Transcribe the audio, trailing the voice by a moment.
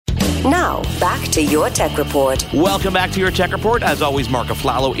Now, back to your Tech Report. Welcome back to your Tech Report. As always, Mark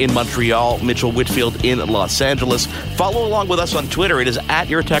Aflalo in Montreal, Mitchell Whitfield in Los Angeles. Follow along with us on Twitter. It is at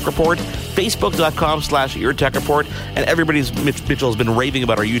Your Tech Report, Facebook.com/Your Tech Report. And everybody's, Mitchell has been raving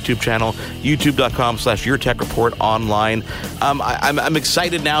about our YouTube channel, YouTube.com/Your Tech Report online. I'm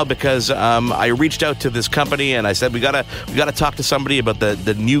excited now because I reached out to this company and I said, we gotta talk to somebody about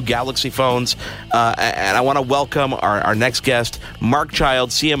the new Galaxy phones. And I want to welcome our next guest, Mark Child,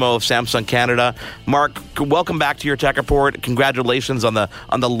 CMO of Samsung Canada. Mark, welcome back to your Tech Report. Congratulations on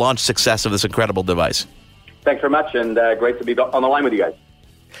the launch success of this incredible device. Thanks very much, and great to be on the line with you guys.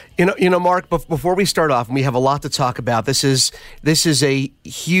 You know, Mark, before we start off, and we have a lot to talk about, this is a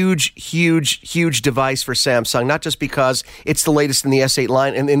huge device for Samsung, not just because it's the latest in the S8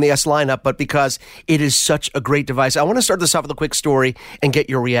 line and in the S lineup, but because it is such a great device. I want to start this off with a quick story and get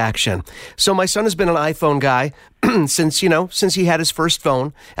your reaction. So my son has been an iPhone guy since he had his first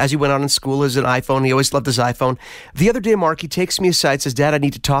phone. As he went on in school as an iPhone, he always loved his iPhone. The other day, Mark, he takes me aside, says, "Dad, I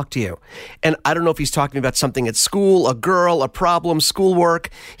need to talk to you." And I don't know if he's talking about something at school, a girl, a problem, schoolwork.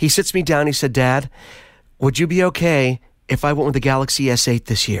 He sits me down. He said, "Dad, would you be okay if I went with the Galaxy S8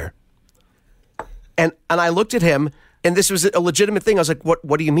 this year?" And I looked at him, and this was a legitimate thing. I was like,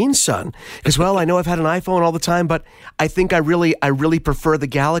 what do you mean, son? Because, well, I know I've had an iPhone all the time, but I think I really prefer the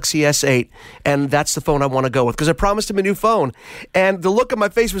Galaxy S8, and that's the phone I want to go with, because I promised him a new phone. And the look on my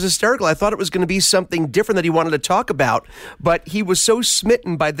face was hysterical. I thought it was going to be something different that he wanted to talk about, but he was so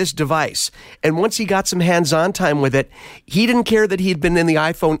smitten by this device. And once he got some hands-on time with it, he didn't care that he had been in the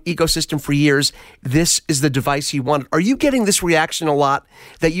iPhone ecosystem for years. This is the device he wanted. Are you getting this reaction a lot,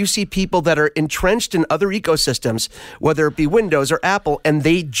 that you see people that are entrenched in other ecosystems, whether it be Windows or Apple, and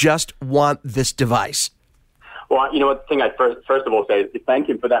they just want this device? Well, you know what, the thing I'd first of all say is thank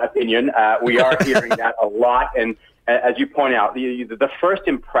him for that opinion. We are hearing that a lot, and as you point out, the first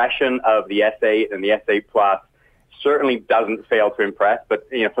impression of the S8 and the S8 Plus certainly doesn't fail to impress, but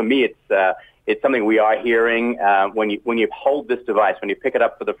for me it's something we are hearing. When you hold this device, when you pick it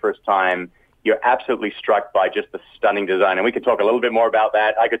up for the first time, you're absolutely struck by just the stunning design, and we could talk a little bit more about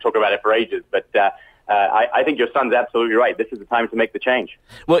that. I could talk about it for ages, but I think your son's absolutely right. This is the time to make the change.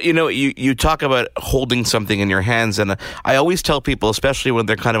 Well, you talk about holding something in your hands, and I always tell people, especially when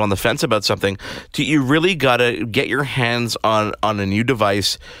they're kind of on the fence about something, you really got to get your hands on a new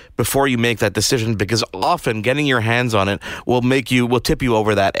device before you make that decision, because often getting your hands on it will tip you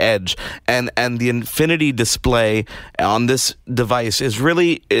over that edge. And the Infinity display on this device is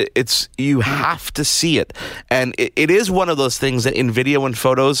really, you have to see it. And it is one of those things that in video and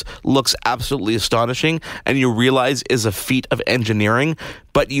photos looks absolutely astonishing, and you realize is a feat of engineering,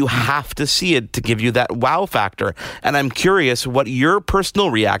 but you have to see it to give you that wow factor. And I'm curious what your personal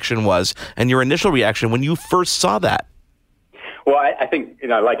reaction was and your initial reaction when you first saw that. Well, I think,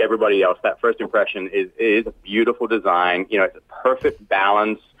 like everybody else, that first impression is a beautiful design. It's a perfect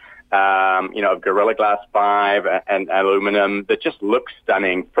balance, of Gorilla Glass 5 and aluminum that just looks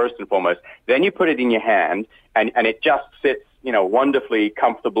stunning, first and foremost. Then you put it in your hand, and it just sits, wonderfully,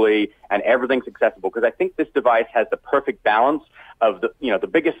 comfortably, and everything's accessible. Because I think this device has the perfect balance of the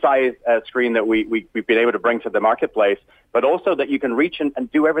biggest size screen that we've been able to bring to the marketplace, but also that you can reach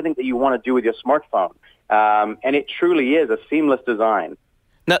and do everything that you want to do with your smartphone. And it truly is a seamless design.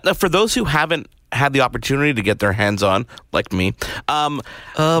 Now, for those who haven't had the opportunity to get their hands on, like me, oh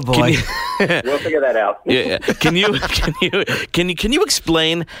boy, we'll figure that out. Yeah. Can you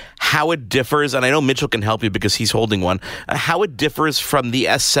explain how it differs? And I know Mitchell can help you because he's holding one. How it differs from the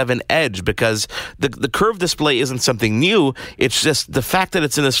S7 Edge, because the curved display isn't something new. It's just the fact that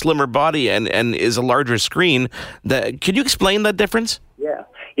it's in a slimmer body and is a larger screen. Can you explain that difference? Yeah.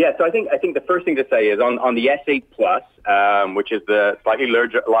 So I think the first thing to say is on the S8 Plus, which is the slightly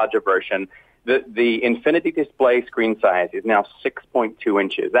larger version, the Infinity display screen size is now 6.2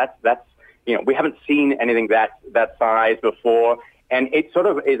 inches. That's we haven't seen anything that size before, and it sort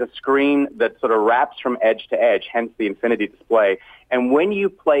of is a screen that sort of wraps from edge to edge. Hence the Infinity display. And when you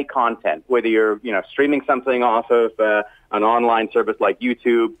play content, whether you're streaming something off of an online service like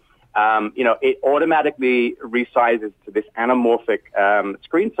YouTube, it automatically resizes to this anamorphic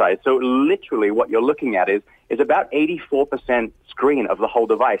screen size. So literally what you're looking at is about 84% screen of the whole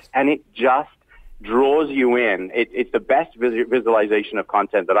device, and it just draws you in. It's the best visualization of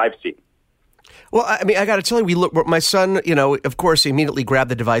content that I've seen. Well, I mean, I got to tell you, my son, of course, he immediately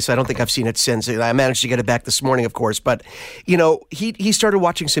grabbed the device. I don't think I've seen it since. I managed to get it back this morning, of course. But, he started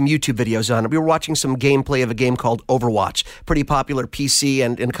watching some YouTube videos on it. We were watching some gameplay of a game called Overwatch, pretty popular PC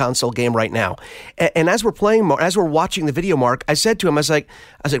and console game right now. And as we're watching the video, Mark, I said to him, I was like,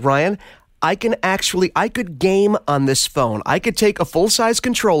 Ryan, I could game on this phone. I could take a full-size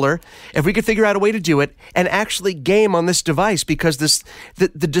controller, if we could figure out a way to do it, and actually game on this device because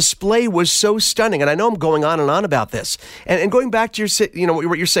the display was so stunning. And I know I'm going on and on about this. And going back to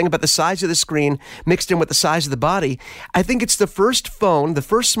what you're saying about the size of the screen mixed in with the size of the body, I think it's the first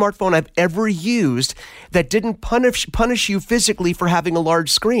smartphone I've ever used that didn't punish you physically for having a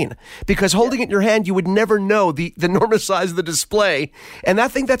large screen. Because holding it in your hand, you would never know the enormous size of the display. And I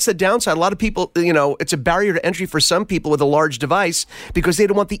think that's the downside. A lot of people, it's a barrier to entry for some people with a large device because they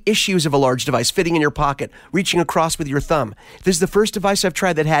don't want the issues of a large device fitting in your pocket, reaching across with your thumb. This is the first device I've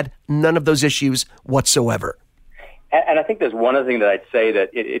tried that had none of those issues whatsoever. And I think there's one other thing that I'd say that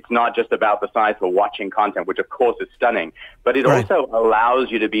it's not just about the size for watching content, which of course is stunning, but it also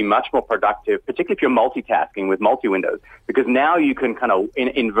allows you to be much more productive, particularly if you're multitasking with multi-windows, because now you can kind of,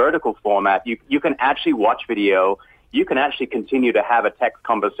 in vertical format, you can actually watch video, you can actually continue to have a text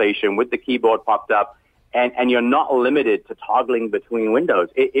conversation with the keyboard popped up, and you're not limited to toggling between windows.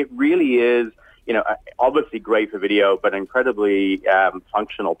 It really is, obviously great for video, but incredibly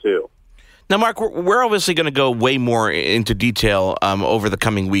functional too. Now, Mark, we're obviously going to go way more into detail over the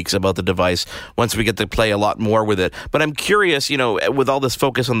coming weeks about the device once we get to play a lot more with it. But I'm curious, with all this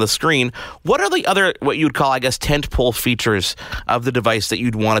focus on the screen, what are the other, what you'd call, I guess, tentpole features of the device that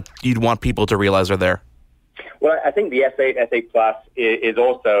you'd want people to realize are there? Well, I think the S8, S8 Plus is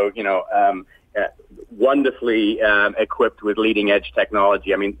also, wonderfully equipped with leading-edge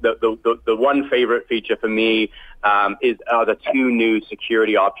technology. I mean, the one favorite feature for me are the two new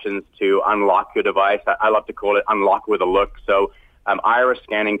security options to unlock your device. I love to call it unlock with a look. So iris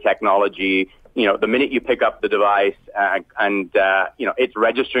scanning technology, the minute you pick up the device it's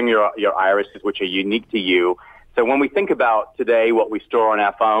registering your irises, which are unique to you. So when we think about today what we store on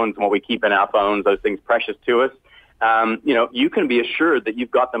our phones and what we keep in our phones, those things precious to us, you can be assured that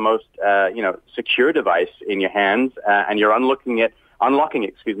you've got the most, secure device in your hands, and you're unlocking it,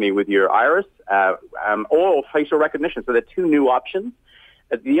 with your iris or facial recognition. So there are two new options.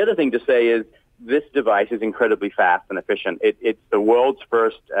 The other thing to say is this device is incredibly fast and efficient. It's the world's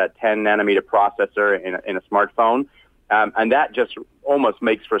first 10-nanometer processor in a smartphone. And that just almost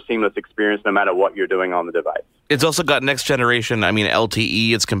makes for a seamless experience no matter what you're doing on the device. It's also got next generation,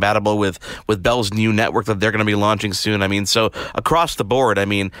 LTE. It's compatible with Bell's new network that they're going to be launching soon. So across the board,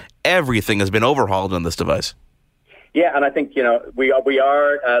 everything has been overhauled on this device. Yeah, and I think, we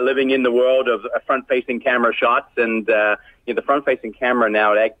are living in the world of front-facing camera shots, and the front-facing camera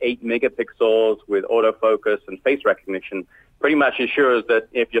now at 8 megapixels with autofocus and face recognition pretty much ensures that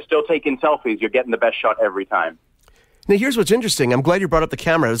if you're still taking selfies, you're getting the best shot every time. Now, here's what's interesting. I'm glad you brought up the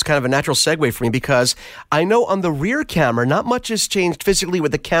camera. It was kind of a natural segue for me because I know on the rear camera, not much has changed physically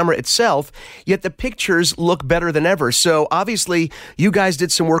with the camera itself, yet the pictures look better than ever. So obviously, you guys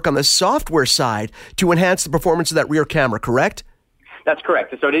did some work on the software side to enhance the performance of that rear camera, correct? That's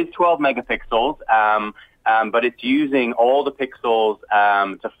correct. So it is 12 megapixels, but it's using all the pixels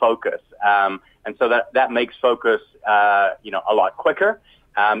to focus. And so that makes focus, a lot quicker.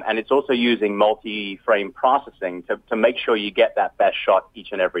 And it's also using multi-frame processing to make sure you get that best shot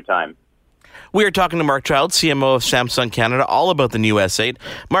each and every time. We are talking to Mark Child, CMO of Samsung Canada, all about the new S8.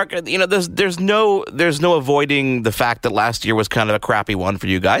 Mark, there's no avoiding the fact that last year was kind of a crappy one for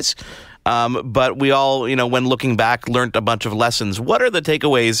you guys. But we all, when looking back, learned a bunch of lessons. What are the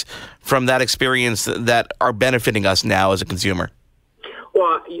takeaways from that experience that are benefiting us now as a consumer?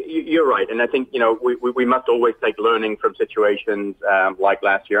 Well, you're right. And I think, we must always take learning from situations like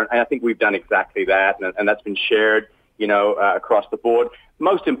last year. And I think we've done exactly that. And that's been shared, across the board.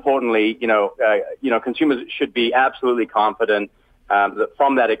 Most importantly, consumers should be absolutely confident that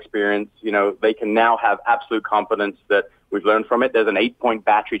from that experience, they can now have absolute confidence that we've learned from it. There's an 8-point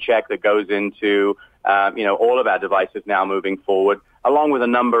battery check that goes into, all of our devices now moving forward, along with a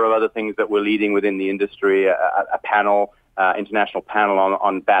number of other things that we're leading within the industry, a panel, international panel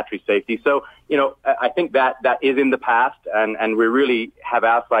on battery safety. So, I think that is in the past, and we really have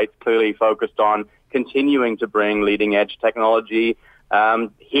our sights clearly focused on continuing to bring leading-edge technology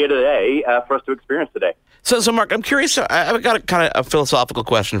here today for us to experience today. So, Mark, I'm curious. I've got a philosophical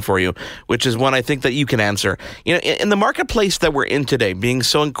question for you, which is one I think that you can answer. In the marketplace that we're in today, being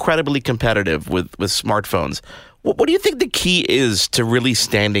so incredibly competitive with smartphones, what do you think the key is to really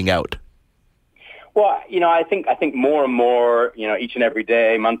standing out? Well, I think more and more, each and every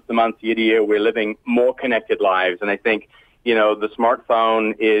day, month to month, year to year, we're living more connected lives. And I think, the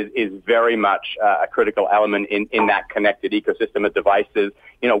smartphone is very much a critical element in that connected ecosystem of devices.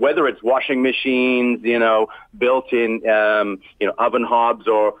 Whether it's washing machines, built-in, oven hobs,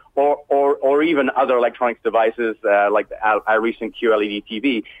 or even other electronics devices like our recent QLED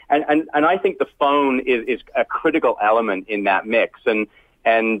TV. And I think the phone is a critical element in that mix. And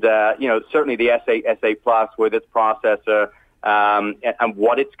certainly the S8 Plus with its processor and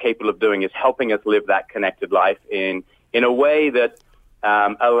what it's capable of doing is helping us live that connected life in a way that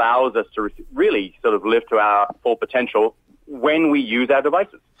allows us to really sort of live to our full potential when we use our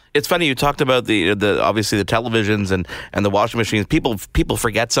devices. It's funny you talked about the obviously the televisions and the washing machines. People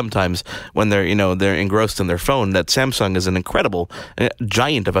forget sometimes when they're engrossed in their phone that Samsung is an incredible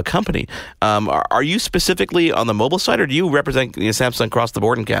giant of a company. Are you specifically on the mobile side, or do you represent Samsung across the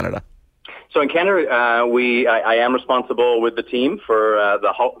board in Canada? So in Canada, I am responsible with the team for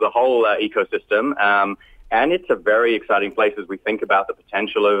the whole ecosystem. And it's a very exciting place as we think about the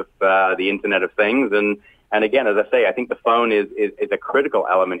potential of the Internet of Things. And again, as I say, I think the phone is a critical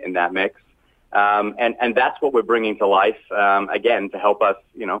element in that mix. And that's what we're bringing to life, again, to help us,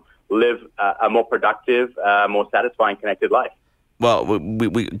 live a more productive, more satisfying, connected life. Well,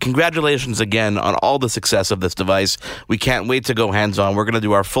 we congratulations again on all the success of this device. We can't wait to go hands-on. We're going to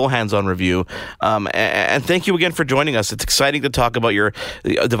do our full hands-on review. And thank you again for joining us. It's exciting to talk about your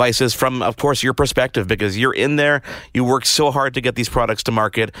devices from, of course, your perspective, because you're in there. You work so hard to get these products to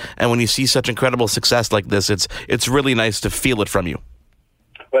market. And when you see such incredible success like this, it's really nice to feel it from you.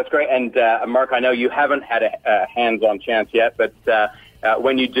 Well, that's great. And, Mark, I know you haven't had a hands-on chance yet, but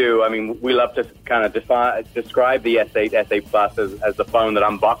when you do, I mean, we love to kind of describe the S8 Plus as the phone that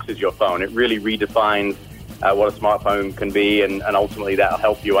unboxes your phone. It really redefines what a smartphone can be, and ultimately that'll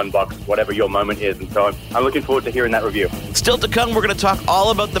help you unbox whatever your moment is. And so I'm looking forward to hearing that review. Still to come, we're going to talk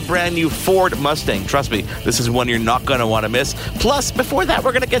all about the brand new Ford Mustang. Trust me, this is one you're not going to want to miss. Plus, before that,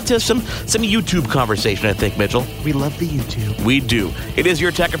 we're going to get to some YouTube conversation, I think, Mitchell. We love the YouTube. We do. It is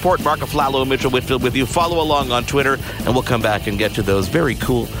your Tech Report. Mark Aflalo, Mitchell Whitfield with you. Follow along on Twitter, and we'll come back and get to those very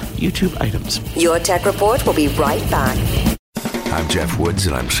cool YouTube items. Your Tech Report will be right back. I'm Jeff Woods,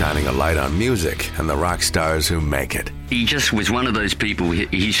 and I'm shining a light on music and the rock stars who make it. He just was one of those people.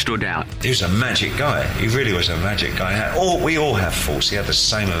 He stood out. He was a magic guy. He really was a magic guy. We all have faults. He had the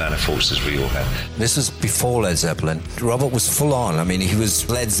same amount of faults as we all have. This was before Led Zeppelin. Robert was full on. I mean, he was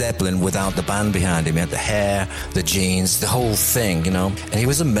Led Zeppelin without the band behind him. He had the hair, the jeans, the whole thing, and he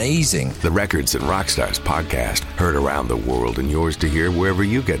was amazing. The Records and Rockstars podcast, heard around the world and yours to hear wherever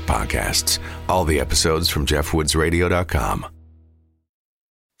you get podcasts. All the episodes from JeffWoodsRadio.com.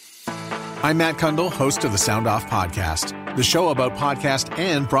 I'm Matt Kundle, host of the Sound Off Podcast, the show about podcast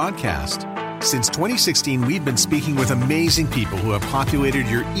and broadcast. Since 2016, we've been speaking with amazing people who have populated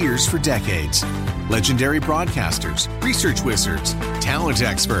your ears for decades. Legendary broadcasters, research wizards, talent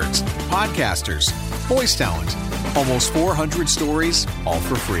experts, podcasters, voice talent. Almost 400 stories, all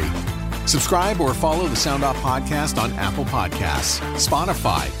for free. Subscribe or follow the Sound Off Podcast on Apple Podcasts,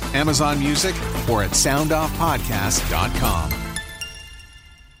 Spotify, Amazon Music, or at soundoffpodcast.com.